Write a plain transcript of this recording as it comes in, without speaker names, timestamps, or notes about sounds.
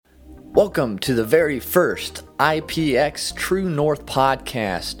Welcome to the very first IPX True North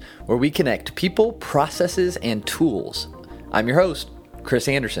podcast, where we connect people, processes, and tools. I'm your host, Chris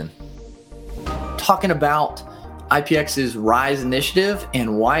Anderson. Talking about IPX's RISE initiative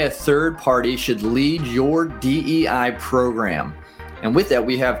and why a third party should lead your DEI program. And with that,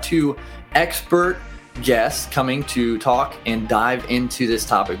 we have two expert guests coming to talk and dive into this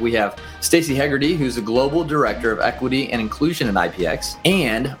topic. We have Stacey Hegarty, who's the Global Director of Equity and Inclusion at IPX,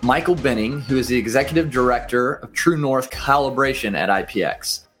 and Michael Benning, who is the Executive Director of True North Calibration at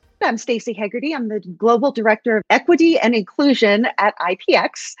IPX. I'm Stacey Hegarty. I'm the Global Director of Equity and Inclusion at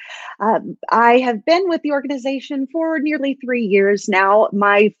IPX. I have been with the organization for nearly 3 years now.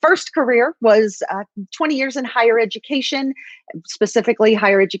 My first career was 20 years in higher education, specifically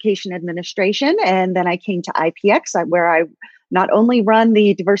higher education administration. And then I came to IPX, where I not only run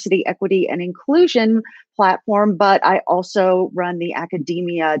the diversity, equity, and inclusion platform, but I also run the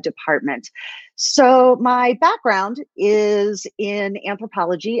academia department. So my background is in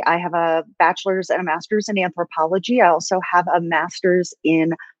anthropology. I have a bachelor's and a master's in anthropology. I also have a master's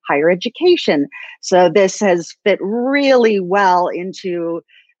in higher education. So this has fit really well into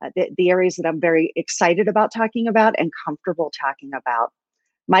the areas that I'm very excited about talking about and comfortable talking about.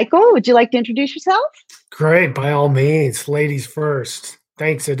 Michael, would you like to introduce yourself? Great, by all means. Ladies first.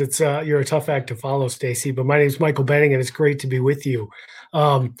 Thanks. It's you're a tough act to follow, Stacey. But my name is Michael Benning, and it's great to be with you.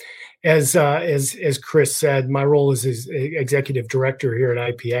 As Chris said, my role is as executive director here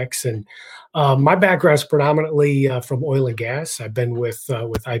at IPX, and my background is predominantly from oil and gas. I've been with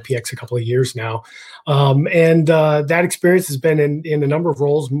IPX a couple of years now, and that experience has been in a number of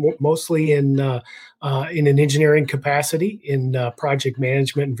roles, mostly in an engineering capacity, in project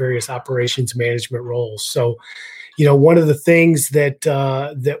management and various operations management roles. So, you know, one of the things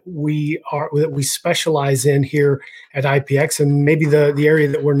that we specialize in here at IPX, and maybe the area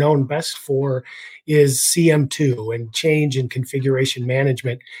that we're known best for, is CM2 and change and configuration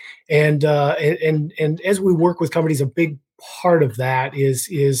management. And as we work with companies, a big part of that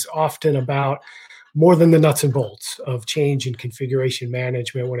is often about more than the nuts and bolts of change and configuration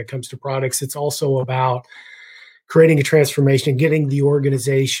management when it comes to products. It's also about creating a transformation, getting the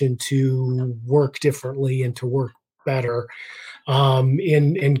organization to work differently and to work better,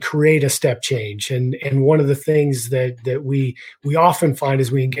 and create a step change. And one of the things that we often find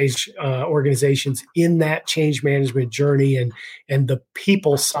as we engage organizations in that change management journey and the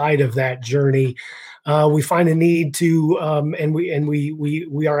people side of that journey, we find a need to and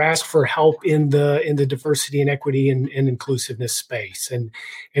we are asked for help in the diversity and equity and inclusiveness space. And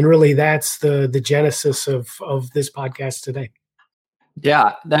really that's the genesis of this podcast today.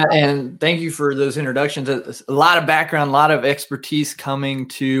 Yeah, and thank you for those introductions. A lot of background, a lot of expertise coming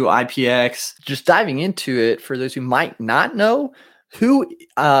to IPX. Just diving into it, for those who might not know, who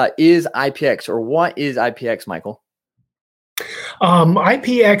is IPX, or what is IPX, Michael?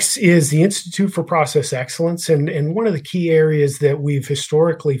 IPX is the Institute for Process Excellence, and one of the key areas that we've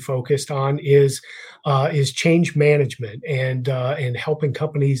historically focused on is change management and helping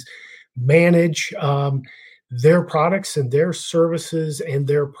companies manage their products and their services and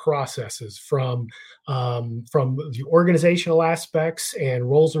their processes from the organizational aspects and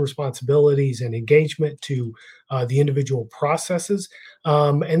roles and responsibilities and engagement to the individual processes,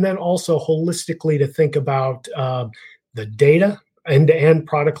 and then also holistically to think about the data end-to-end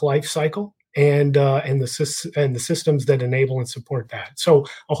product life cycle and the systems that enable and support that. So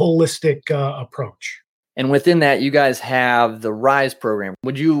a holistic approach. And within that, you guys have the RISE program.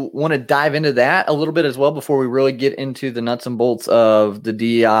 Would you want to dive into that a little bit as well before we really get into the nuts and bolts of the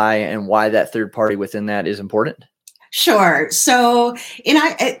DEI and why that third party within that is important? Sure. So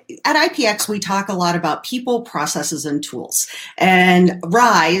at IPX, we talk a lot about people, processes, and tools. And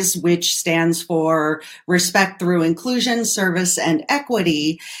RISE, which stands for Respect Through Inclusion, Service, and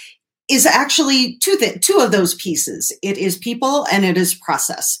Equity, is actually two of those pieces. It is people and it is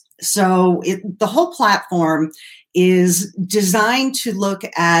process. So the whole platform is designed to look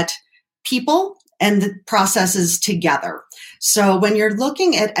at people and the processes together. So when you're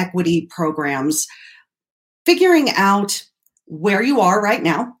looking at equity programs, figuring out where you are right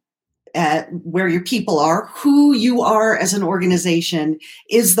now, where your people are, who you are as an organization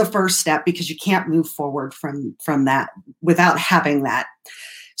is the first step, because you can't move forward from that without having that.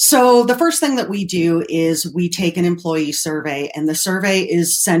 So the first thing that we do is we take an employee survey, and the survey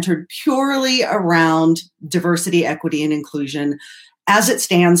is centered purely around diversity, equity, and inclusion as it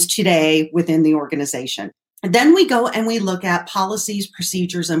stands today within the organization. And then we go and we look at policies,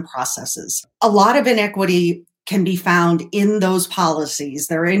 procedures, and processes. A lot of inequity can be found in those policies.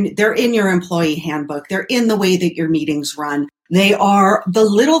 They're in your employee handbook. They're in the way that your meetings run. They are the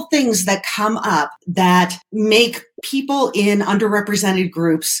little things that come up that make people in underrepresented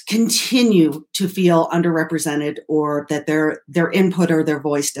groups continue to feel underrepresented, or that their input or their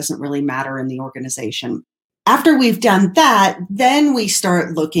voice doesn't really matter in the organization. After we've done that, then we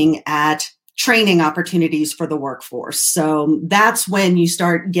start looking at training opportunities for the workforce. So that's when you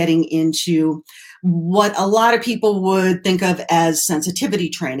start getting into what a lot of people would think of as sensitivity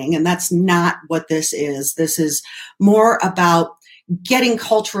training. And that's not what this is. This is more about getting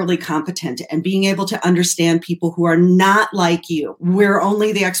culturally competent and being able to understand people who are not like you. We're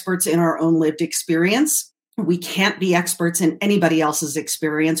only the experts in our own lived experience. We can't be experts in anybody else's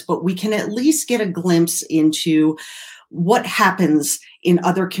experience, but we can at least get a glimpse into what happens in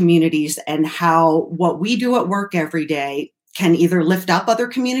other communities and how what we do at work every day can either lift up other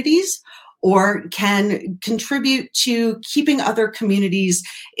communities or can contribute to keeping other communities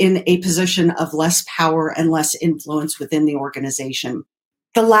in a position of less power and less influence within the organization.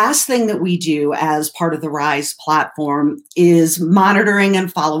 The last thing that we do as part of the RISE platform is monitoring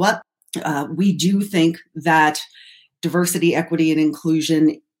and follow-up. We do think that diversity, equity, and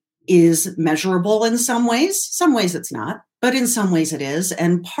inclusion is measurable in some ways. Some ways it's not, but in some ways it is.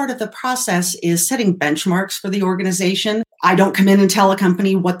 And part of the process is setting benchmarks for the organization. I don't come in and tell a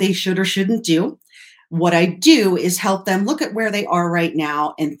company what they should or shouldn't do. What I do is help them look at where they are right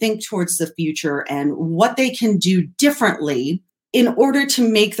now and think towards the future and what they can do differently in order to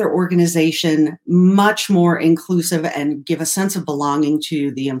make their organization much more inclusive and give a sense of belonging to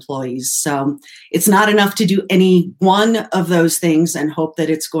the employees. So it's not enough to do any one of those things and hope that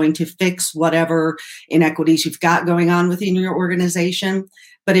it's going to fix whatever inequities you've got going on within your organization.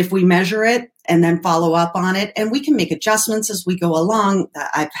 But if we measure it and then follow up on it, and we can make adjustments as we go along.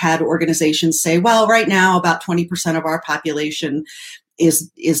 I've had organizations say, well, right now about 20% of our population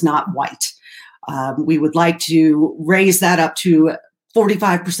is not white. We would like to raise that up to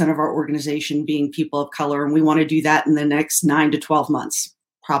 45% of our organization being people of color, and we want to do that in the next 9 to 12 months.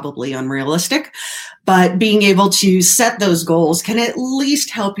 Probably unrealistic, but being able to set those goals can at least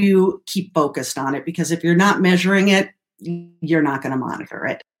help you keep focused on it, because if you're not measuring it, you're not going to monitor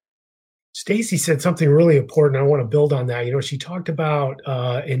it. Stacy said something really important. I want to build on that. She talked about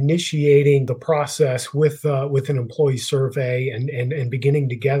initiating the process with an employee survey and beginning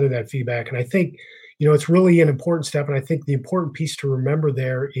to gather that feedback. And I think, it's really an important step. And I think the important piece to remember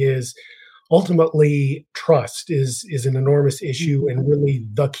there is ultimately trust is an enormous issue and really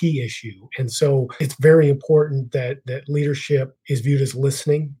the key issue. And so it's very important that leadership is viewed as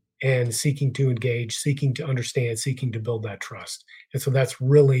listening and seeking to engage, seeking to understand, seeking to build that trust. And so that's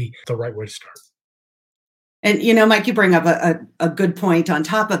really the right way to start. And, Mike, you bring up a good point on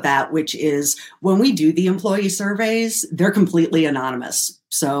top of that, which is when we do the employee surveys, they're completely anonymous.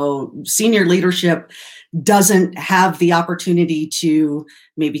 So senior leadership doesn't have the opportunity to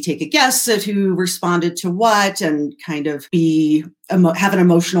maybe take a guess at who responded to what and kind of have an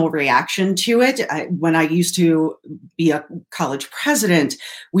emotional reaction to it. When I used to be a college president,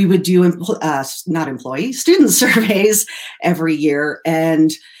 we would do student surveys every year.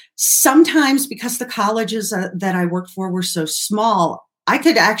 And sometimes, because the colleges that I worked for were so small, I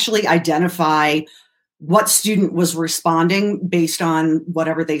could actually identify what student was responding based on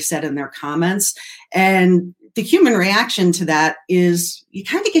whatever they said in their comments. And the human reaction to that is you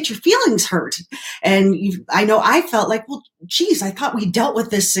kind of get your feelings hurt. And I know I felt like, well, geez, I thought we dealt with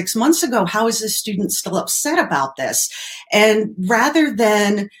this 6 months ago. How is this student still upset about this? And rather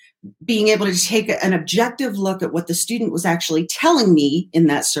than being able to take an objective look at what the student was actually telling me in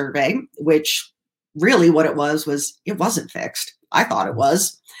that survey, which really what it was it wasn't fixed. I thought it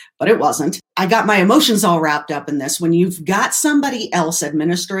was, but it wasn't. I got my emotions all wrapped up in this. When you've got somebody else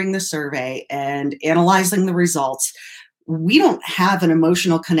administering the survey and analyzing the results, we don't have an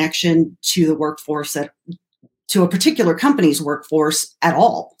emotional connection to the workforce, to a particular company's workforce at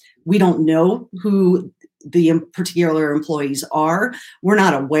all. We don't know who the particular employees are. We're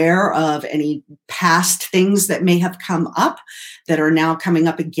not aware of any past things that may have come up that are now coming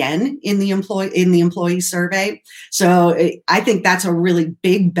up again in the employee survey. So I think that's a really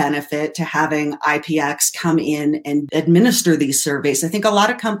big benefit to having IPX come in and administer these surveys. I think a lot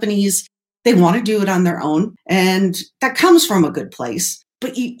of companies, they want to do it on their own, and that comes from a good place.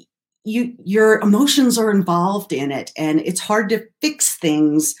 But your emotions are involved in it, and it's hard to fix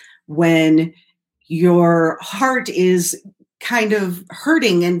things when your heart is kind of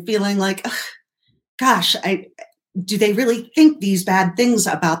hurting and feeling like, gosh, do they really think these bad things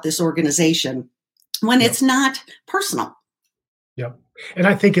about this organization when it's not personal? Yep. And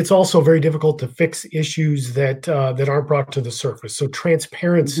I think it's also very difficult to fix issues that aren't brought to the surface. So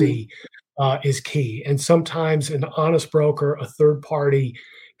transparency is key. And sometimes an honest broker, a third party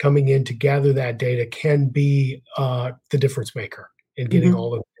coming in to gather that data can be the difference maker in getting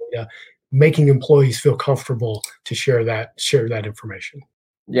all of the data, making employees feel comfortable to share that information.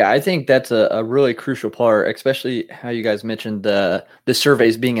 Yeah, I think that's a really crucial part, especially how you guys mentioned the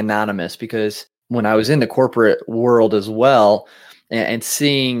surveys being anonymous, because when I was in the corporate world as well and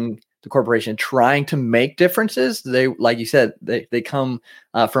seeing the corporation trying to make differences, they, like you said, they come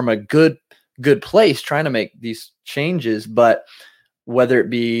from a good place trying to make these changes. But whether it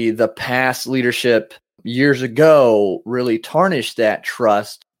be the past leadership years ago really tarnished that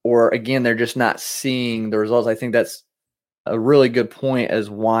trust, or again, they're just not seeing the results. I think that's a really good point as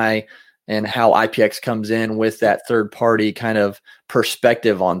why and how IPX comes in with that third party kind of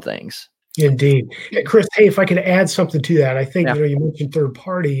perspective on things. Indeed. Hey, Chris, hey, if I could add something to that, I think, you mentioned third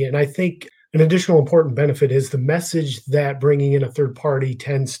party, and I think an additional important benefit is the message that bringing in a third party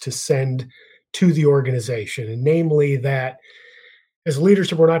tends to send to the organization, and namely that as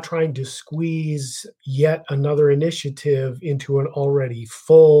leadership, we're not trying to squeeze yet another initiative into an already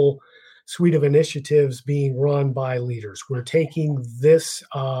full suite of initiatives being run by leaders. We're taking this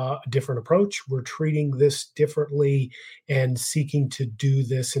different approach. We're treating this differently and seeking to do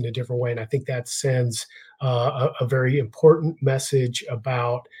this in a different way. And I think that sends a very important message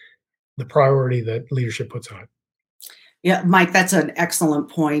about the priority that leadership puts on it. Yeah, Mike, that's an excellent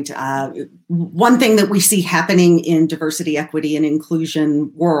point. One thing that we see happening in diversity, equity, and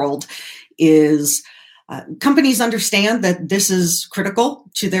inclusion world is companies understand that this is critical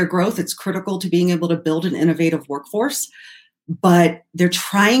to their growth. It's critical to being able to build an innovative workforce, but they're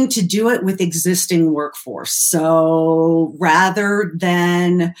trying to do it with existing workforce. So rather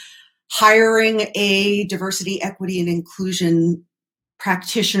than hiring a diversity, equity, and inclusion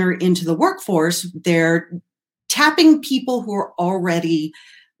practitioner into the workforce, they're tapping people who are already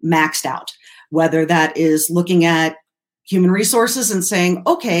maxed out, whether that is looking at human resources and saying,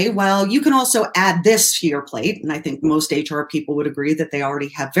 okay, well, you can also add this to your plate. And I think most HR people would agree that they already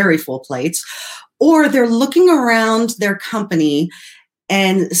have very full plates. Or they're looking around their company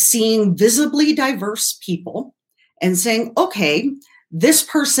and seeing visibly diverse people and saying, okay, this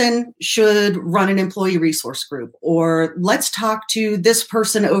person should run an employee resource group, or let's talk to this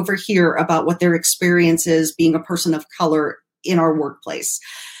person over here about what their experience is being a person of color in our workplace.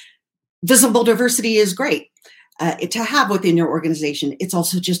 Visible diversity is great to have within your organization. It's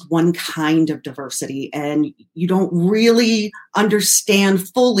also just one kind of diversity, and you don't really understand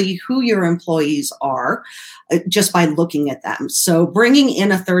fully who your employees are just by looking at them. So bringing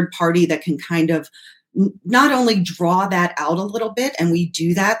in a third party that can kind of not only draw that out a little bit, and we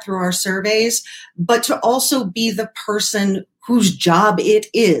do that through our surveys, but to also be the person whose job it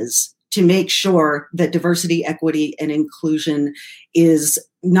is to make sure that diversity, equity, and inclusion is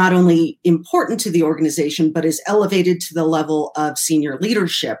not only important to the organization, but is elevated to the level of senior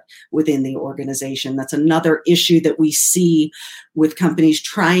leadership within the organization. That's another issue that we see with companies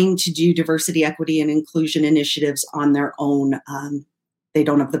trying to do diversity, equity, and inclusion initiatives on their own. They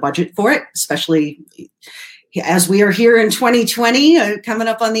don't have the budget for it, especially as we are here in 2020, coming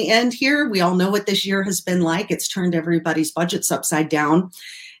up on the end here. We all know what this year has been like. It's turned everybody's budgets upside down.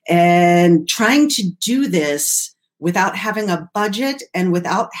 And trying to do this without having a budget and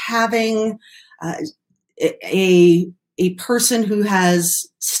without having a person who has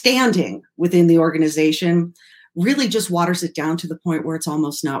standing within the organization really just waters it down to the point where it's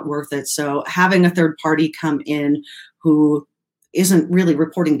almost not worth it. So having a third party come in who isn't really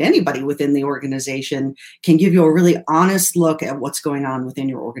reporting to anybody within the organization can give you a really honest look at what's going on within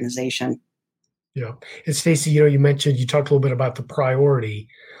your organization. Yeah. And Stacey, you talked a little bit about the priority,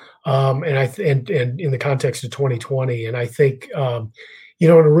 and in the context of 2020, and I think, a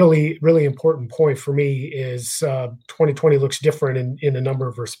really, really important point for me is 2020 looks different in a number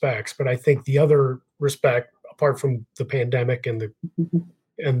of respects, but I think the other respect, apart from the pandemic and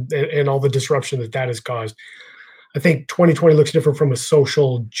and all the disruption that has caused, I think 2020 looks different from a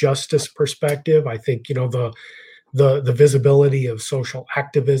social justice perspective. I think, the visibility of social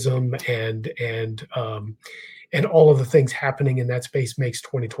activism and all of the things happening in that space makes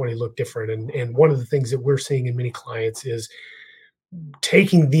 2020 look different. And one of the things that we're seeing in many clients is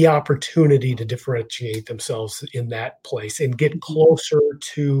taking the opportunity to differentiate themselves in that place and get closer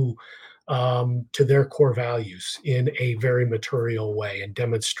to their core values in a very material way and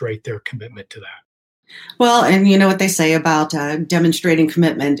demonstrate their commitment to that. Well, and you know what they say about demonstrating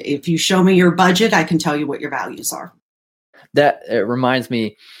commitment. If you show me your budget, I can tell you what your values are. That it reminds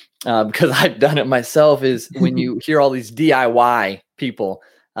me, because I've done it myself, is when you hear all these DIY people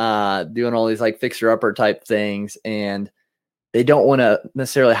doing all these like fixer-upper type things, and they don't want to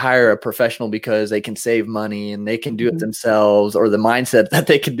necessarily hire a professional because they can save money and they can do it themselves, or the mindset that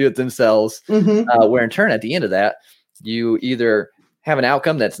they can do it themselves. Where in turn, at the end of that, you either have an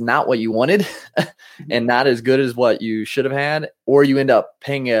outcome that's not what you wanted and not as good as what you should have had, or you end up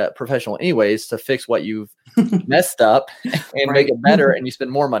paying a professional anyways to fix what you've messed up and make it better, and you spend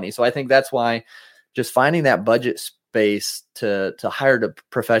more money. So I think that's why just finding that budget space to hire the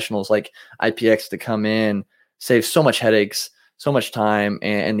professionals like IPX to come in saves so much headaches, so much time,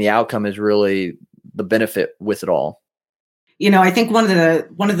 and the outcome is really the benefit with it all. I think one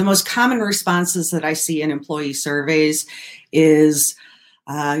of the most common responses that I see in employee surveys is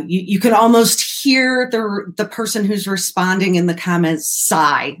you can almost hear the person who's responding in the comments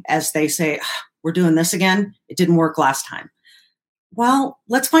sigh as they say, "We're doing this again. It didn't work last time." Well,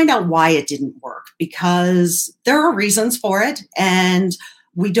 let's find out why it didn't work, because there are reasons for it, and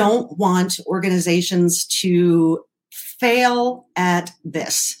we don't want organizations to fail at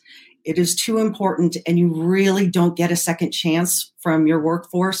this. It is too important, and you really don't get a second chance from your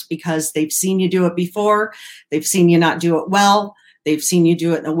workforce because they've seen you do it before. They've seen you not do it well. They've seen you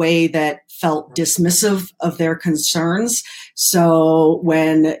do it in a way that felt dismissive of their concerns. So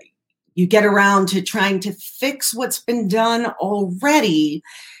when you get around to trying to fix what's been done already,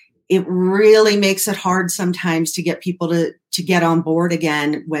 it really makes it hard sometimes to get people to get on board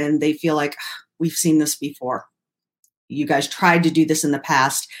again when they feel like, we've seen this before. You guys tried to do this in the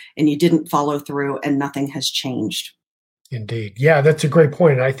past and you didn't follow through and nothing has changed. Indeed. Yeah, that's a great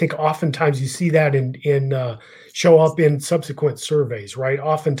point. And I think oftentimes you see that in show up in subsequent surveys, right?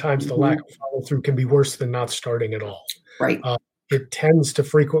 Oftentimes the lack of follow through can be worse than not starting at all. Right. It tends to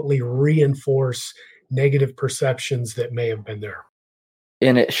frequently reinforce negative perceptions that may have been there.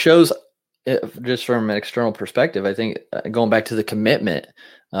 And it shows, just from an external perspective, I think going back to the commitment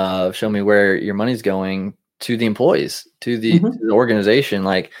of show me where your money's going to the employees, to the organization,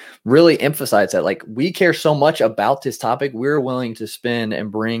 like really emphasize that, like, we care so much about this topic. We're willing to spend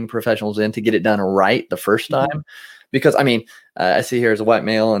and bring professionals in to get it done right the first time. Because I mean, I see here as a white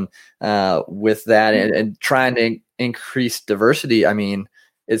male and with that and trying to increase diversity. I mean,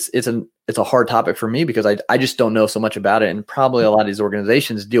 it's a hard topic for me because I just don't know so much about it. And probably a lot of these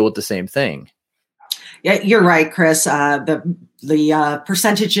organizations deal with the same thing. Yeah, you're right, Chris. The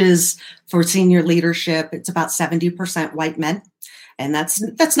percentages for senior leadership, it's about 70% white men. And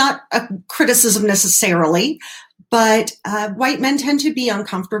that's not a criticism necessarily, but white men tend to be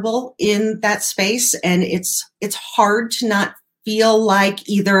uncomfortable in that space. And it's hard to not feel like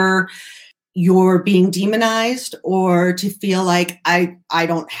either you're being demonized or to feel like I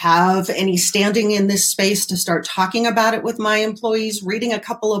don't have any standing in this space to start talking about it with my employees. Reading a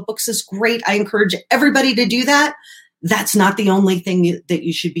couple of books is great. I encourage everybody to do that. That's not the only thing that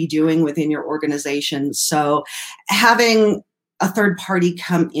you should be doing within your organization. So having a third party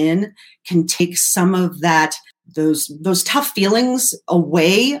come in can take some of that, those tough feelings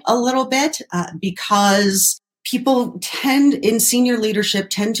away a little bit, because people in senior leadership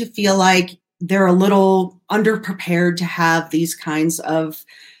tend to feel like they're a little underprepared to have these kinds of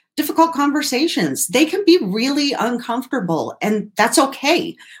difficult conversations. They can be really uncomfortable, and that's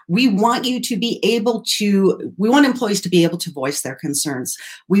okay. We want employees to be able to voice their concerns.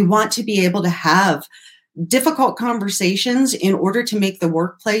 We want to be able to have difficult conversations in order to make the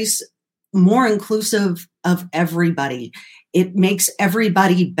workplace more inclusive of everybody. It makes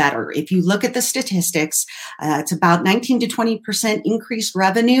everybody better. If you look at the statistics, it's about 19 to 20% increased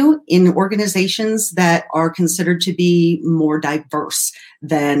revenue in organizations that are considered to be more diverse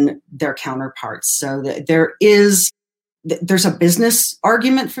than their counterparts. So there's a business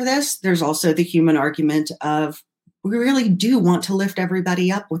argument for this. There's also the human argument of we really do want to lift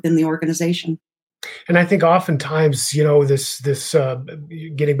everybody up within the organization. And I think oftentimes, this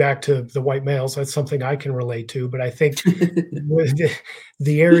getting back to the white males, that's something I can relate to. But I think with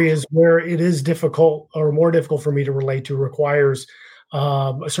the areas where it is difficult or more difficult for me to relate to requires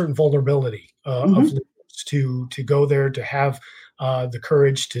a certain vulnerability of leaders to go there, to have the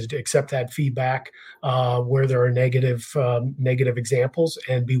courage to accept that feedback where there are negative examples,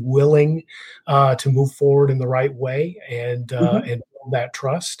 and be willing to move forward in the right way and build that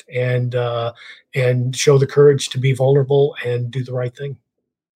trust and show the courage to be vulnerable and do the right thing.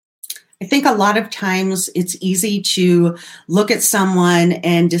 I think a lot of times it's easy to look at someone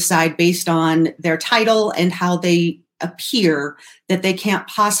and decide based on their title and how they appear that they can't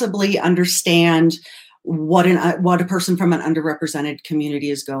possibly understand what a person from an underrepresented community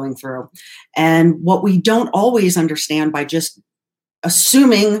is going through. And what we don't always understand by just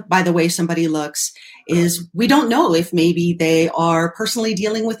assuming by the way somebody looks is we don't know if maybe they are personally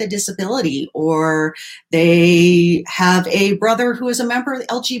dealing with a disability, or they have a brother who is a member of the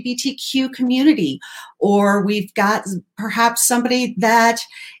LGBTQ community, or we've got perhaps somebody that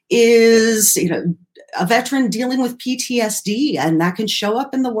is, a veteran dealing with PTSD, and that can show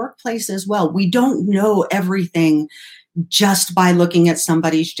up in the workplace as well. We don't know everything just by looking at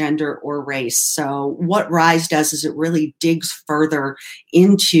somebody's gender or race. So what RISE does is it really digs further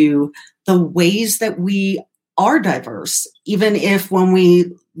into the ways that we are diverse, even if when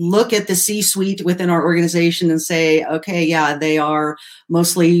we look at the C-suite within our organization and say, okay, yeah, they are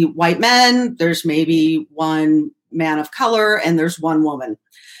mostly white men, there's maybe one man of color, and there's one woman.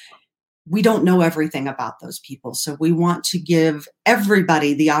 We don't know everything about those people. So we want to give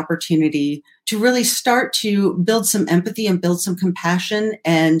everybody the opportunity to really start to build some empathy and build some compassion,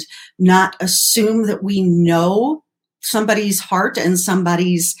 and not assume that we know somebody's heart and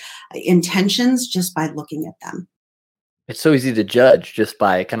somebody's intentions just by looking at them. It's so easy to judge just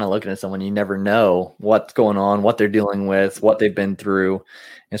by kind of looking at someone. You never know what's going on, what they're dealing with, what they've been through.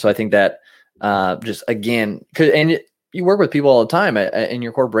 And so I think that just again, you work with people all the time in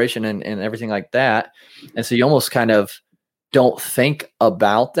your corporation and everything like that. And so you almost kind of don't think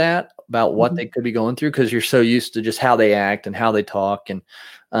about what they could be going through, because you're so used to just how they act and how they talk and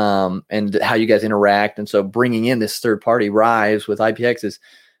how you guys interact. And so bringing in this third party RISE with IPX is,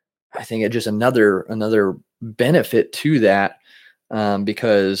 I think, it's just another benefit to that,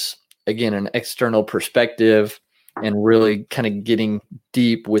 because again, an external perspective and really kind of getting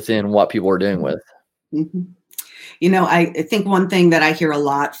deep within what people are dealing with. Mm-hmm. I think one thing that I hear a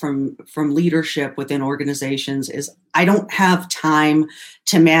lot from leadership within organizations is I don't have time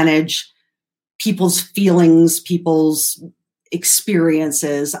to manage people's feelings, people's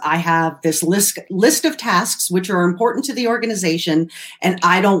experiences. I have this list of tasks which are important to the organization, and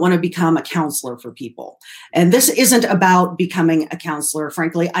I don't want to become a counselor for people. And this isn't about becoming a counselor.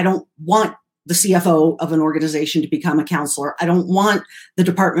 Frankly, I don't want the CFO of an organization to become a counselor. I don't want the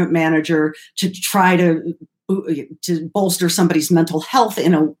department manager to try to bolster somebody's mental health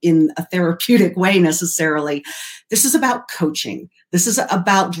in a therapeutic way necessarily. This is about coaching. This is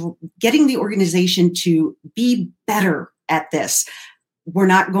about getting the organization to be better at this. We're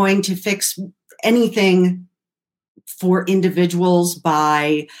not going to fix anything for individuals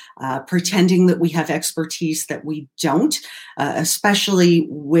by pretending that we have expertise that we don't, especially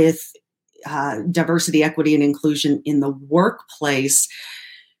with diversity, equity, and inclusion in the workplace.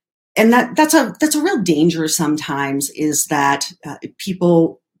 And that's a real danger sometimes, is that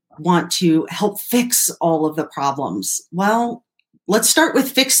people want to help fix all of the problems. Well, let's start with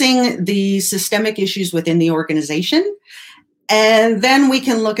fixing the systemic issues within the organization, and then we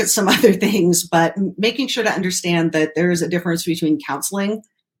can look at some other things, but making sure to understand that there is a difference between counseling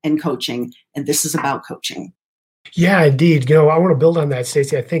and coaching, and this is about coaching. Yeah, indeed. I want to build on that,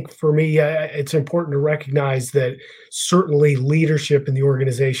 Stacey. I think for me, it's important to recognize that certainly leadership in the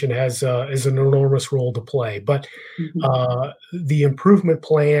organization has an enormous role to play. But the improvement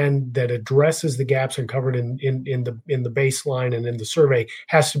plan that addresses the gaps uncovered in the baseline and in the survey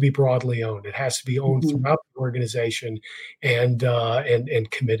has to be broadly owned. It has to be owned throughout the organization and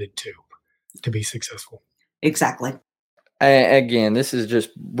committed to be successful. Exactly. Again, this has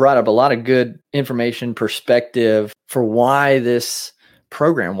just brought up a lot of good information, perspective for why this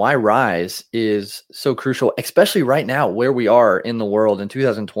program, why RISE is so crucial, especially right now where we are in the world in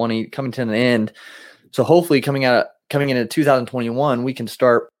 2020, coming to an end. So hopefully coming into 2021,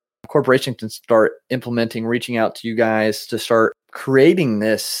 corporations can start implementing, reaching out to you guys to start creating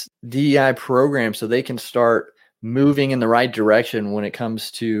this DEI program so they can start moving in the right direction when it comes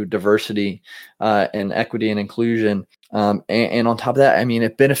to diversity and equity and inclusion. And on top of that, I mean,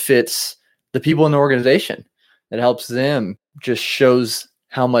 it benefits the people in the organization. It helps them, just shows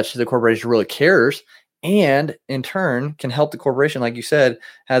how much the corporation really cares, and in turn can help the corporation, like you said,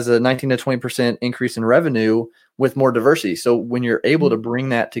 has a 19 to 20% increase in revenue with more diversity. So when you're able to bring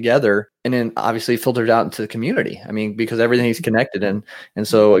that together, and then obviously filtered out into the community, I mean, because everything's connected. And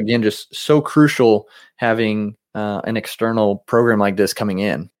so again, just so crucial having an external program like this coming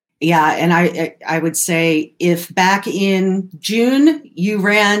in. Yeah. And I would say, if back in June, you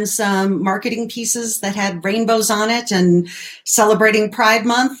ran some marketing pieces that had rainbows on it and celebrating Pride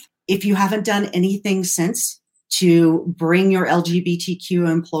Month, if you haven't done anything since to bring your LGBTQ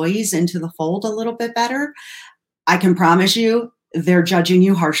employees into the fold a little bit better, I can promise you they're judging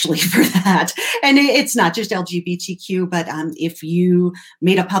you harshly for that. And it's not just LGBTQ, but if you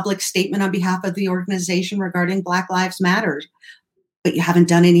made a public statement on behalf of the organization regarding Black Lives Matter, but you haven't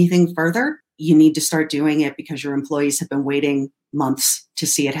done anything further, you need to start doing it, because your employees have been waiting months to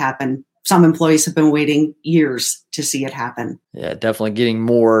see it happen. Some employees have been waiting years to see it happen. Yeah, definitely getting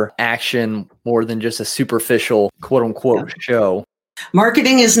more action, more than just a superficial quote unquote show.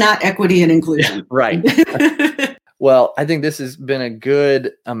 Marketing is not equity and inclusion. Right. Well, I think this has been a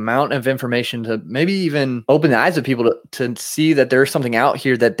good amount of information to maybe even open the eyes of people to see that there's something out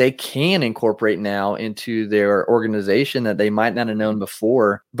here that they can incorporate now into their organization that they might not have known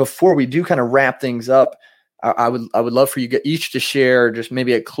before. Before we do kind of wrap things up, I would love for you each to share just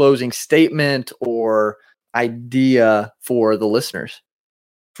maybe a closing statement or idea for the listeners.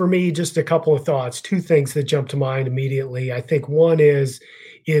 For me, just a couple of thoughts, two things that jump to mind immediately. I think one is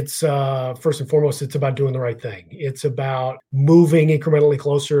it's first and foremost, it's about doing the right thing. It's about moving incrementally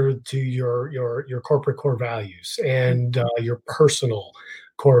closer to your corporate core values and your personal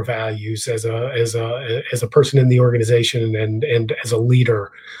core values as a person in the organization and as a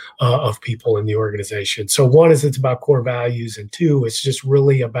leader of people in the organization. So one is it's about core values, and two, it's just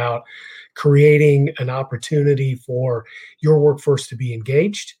really about creating an opportunity for your workforce to be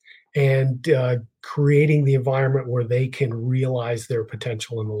engaged and creating the environment where they can realize their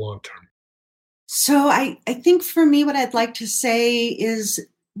potential in the long term. So I think for me, what I'd like to say is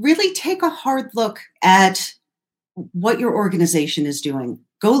really take a hard look at what your organization is doing.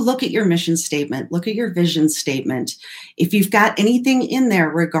 Go look at your mission statement, look at your vision statement. If you've got anything in there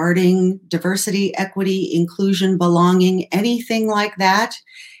regarding diversity, equity, inclusion, belonging, anything like that,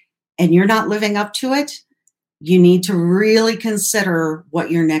 and you're not living up to it, you need to really consider what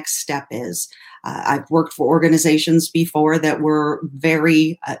your next step is. I've worked for organizations before that were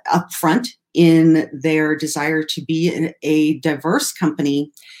very upfront in their desire to be a diverse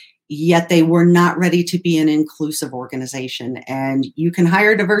company, yet they were not ready to be an inclusive organization. And you can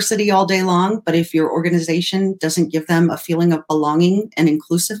hire diversity all day long, but if your organization doesn't give them a feeling of belonging and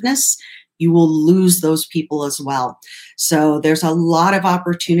inclusiveness, you will lose those people as well. So there's a lot of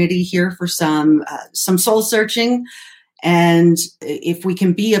opportunity here for some soul searching. And if we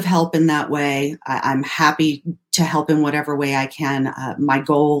can be of help in that way, I'm happy to help in whatever way I can. My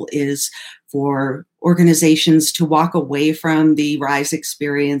goal is for organizations to walk away from the RISE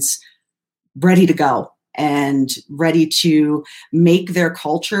experience ready to go and ready to make their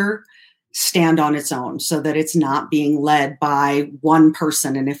culture stand on its own so that it's not being led by one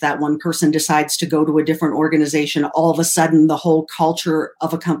person. And if that one person decides to go to a different organization, all of a sudden the whole culture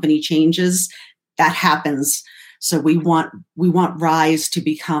of a company changes. That happens. So we want RISE to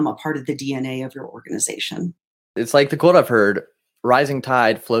become a part of the DNA of your organization. It's like the quote I've heard, rising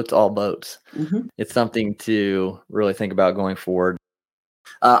tide floats all boats. Mm-hmm. It's something to really think about going forward.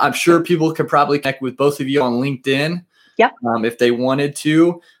 I'm sure people could probably connect with both of you on LinkedIn. Yep. If they wanted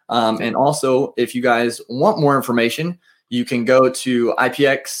to. And also, if you guys want more information, you can go to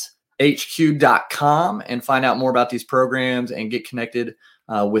ipxhq.com and find out more about these programs and get connected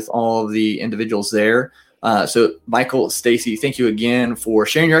with all of the individuals there. So Michael, Stacy, thank you again for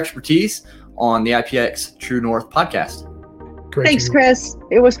sharing your expertise on the IPX True North podcast. Great. Thanks, Chris.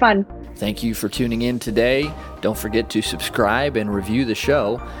 It was fun. Thank you for tuning in today. Don't forget to subscribe and review the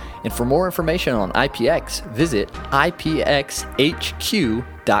show. And for more information on IPX, visit ipxhq.com.